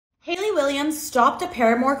Hayley Williams stopped a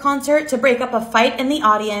Paramore concert to break up a fight in the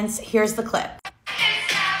audience. Here's the clip.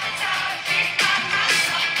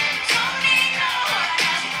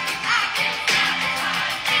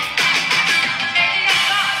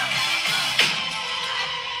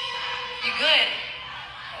 You good?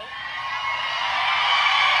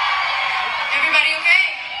 Everybody okay?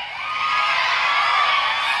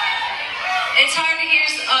 It's hard to hear.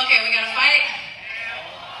 Okay, we got a fight.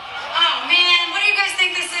 Oh man, what do you guys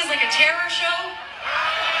think this is? Like a terror show?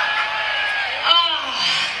 Oh,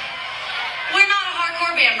 we're not a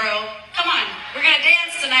hardcore band, bro. Come on, we're gonna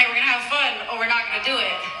dance tonight. We're gonna have fun, or we're not gonna do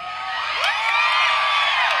it.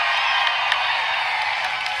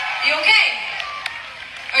 You okay?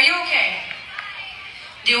 Are you okay?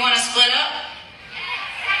 Do you want to split up?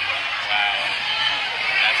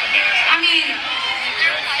 I mean,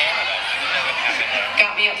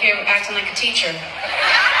 got me up here acting like a teacher.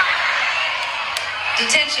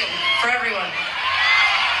 Detention for everyone.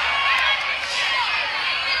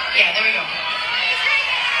 Yeah, there we go.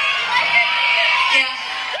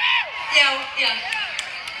 Yeah.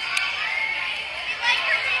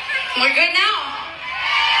 We're good now?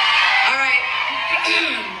 All right.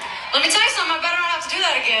 Let me tell you something, I better not have to do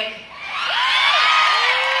that again.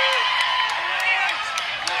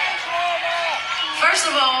 First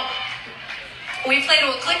of all, we play to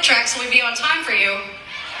a click track so we'd be on time for you.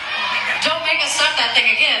 Don't make us stop that thing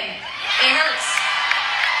again. It hurts.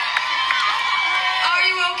 Are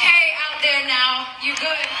you okay out there now? You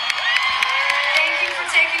good? Thank you for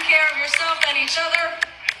taking care of yourself and each other.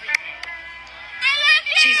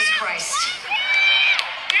 Jesus Christ.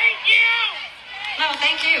 Thank you! No,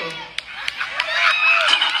 thank you.